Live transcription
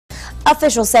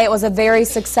Officials say it was a very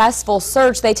successful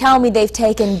search. They tell me they've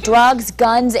taken drugs,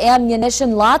 guns,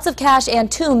 ammunition, lots of cash,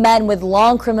 and 2 men with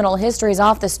long criminal histories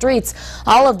off the streets.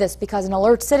 All of this because an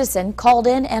alert citizen called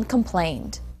in and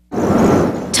complained.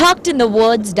 Tucked in the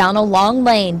woods down a long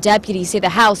lane, deputies say the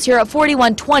house here at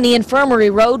 4120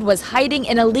 Infirmary Road was hiding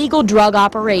an illegal drug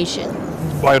operation.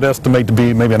 I'd estimate to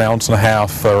be maybe 1.5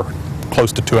 ounces or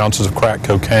close to 2 ounces of crack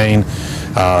cocaine.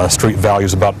 Street value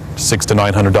is about $600 to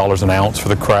 $900 an ounce for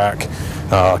the crack.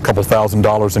 A couple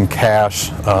 $1,000s in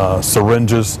cash,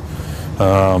 syringes,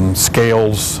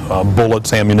 scales,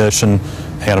 bullets, ammunition,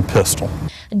 and a pistol.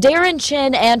 Darren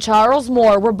Chin and Charles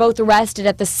Moore were both arrested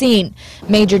at the scene.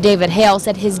 Major David Hale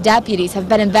said his deputies have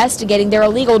been investigating their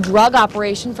illegal drug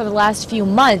operation for the last few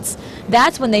months.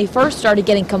 That's when they first started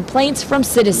getting complaints from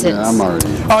citizens.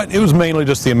 It was mainly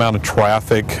just the amount of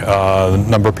traffic, the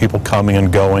number of people coming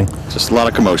and going. Just a lot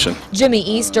of commotion. Jimmy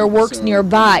Easter works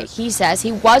nearby. He says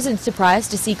he wasn't surprised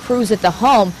to see crews at the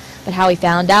home, but how he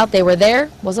found out they were there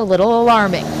was a little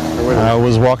alarming. I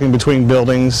was walking between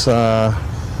buildings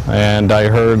and I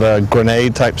heard a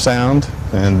grenade type sound,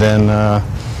 and then a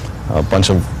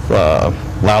bunch of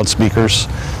loudspeakers.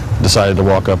 Decided to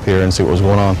walk up here and see what was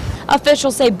going on.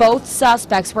 Officials say both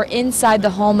suspects were inside the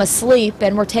home asleep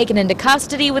and were taken into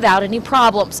custody without any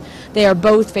problems. They are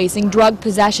both facing drug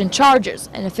possession charges,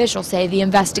 and officials say the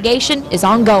investigation is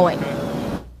ongoing.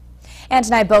 And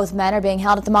tonight both men are being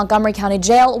held at the Montgomery County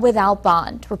Jail without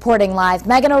bond. Reporting live,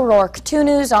 Megan O'Rourke, 2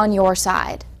 News on your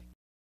side.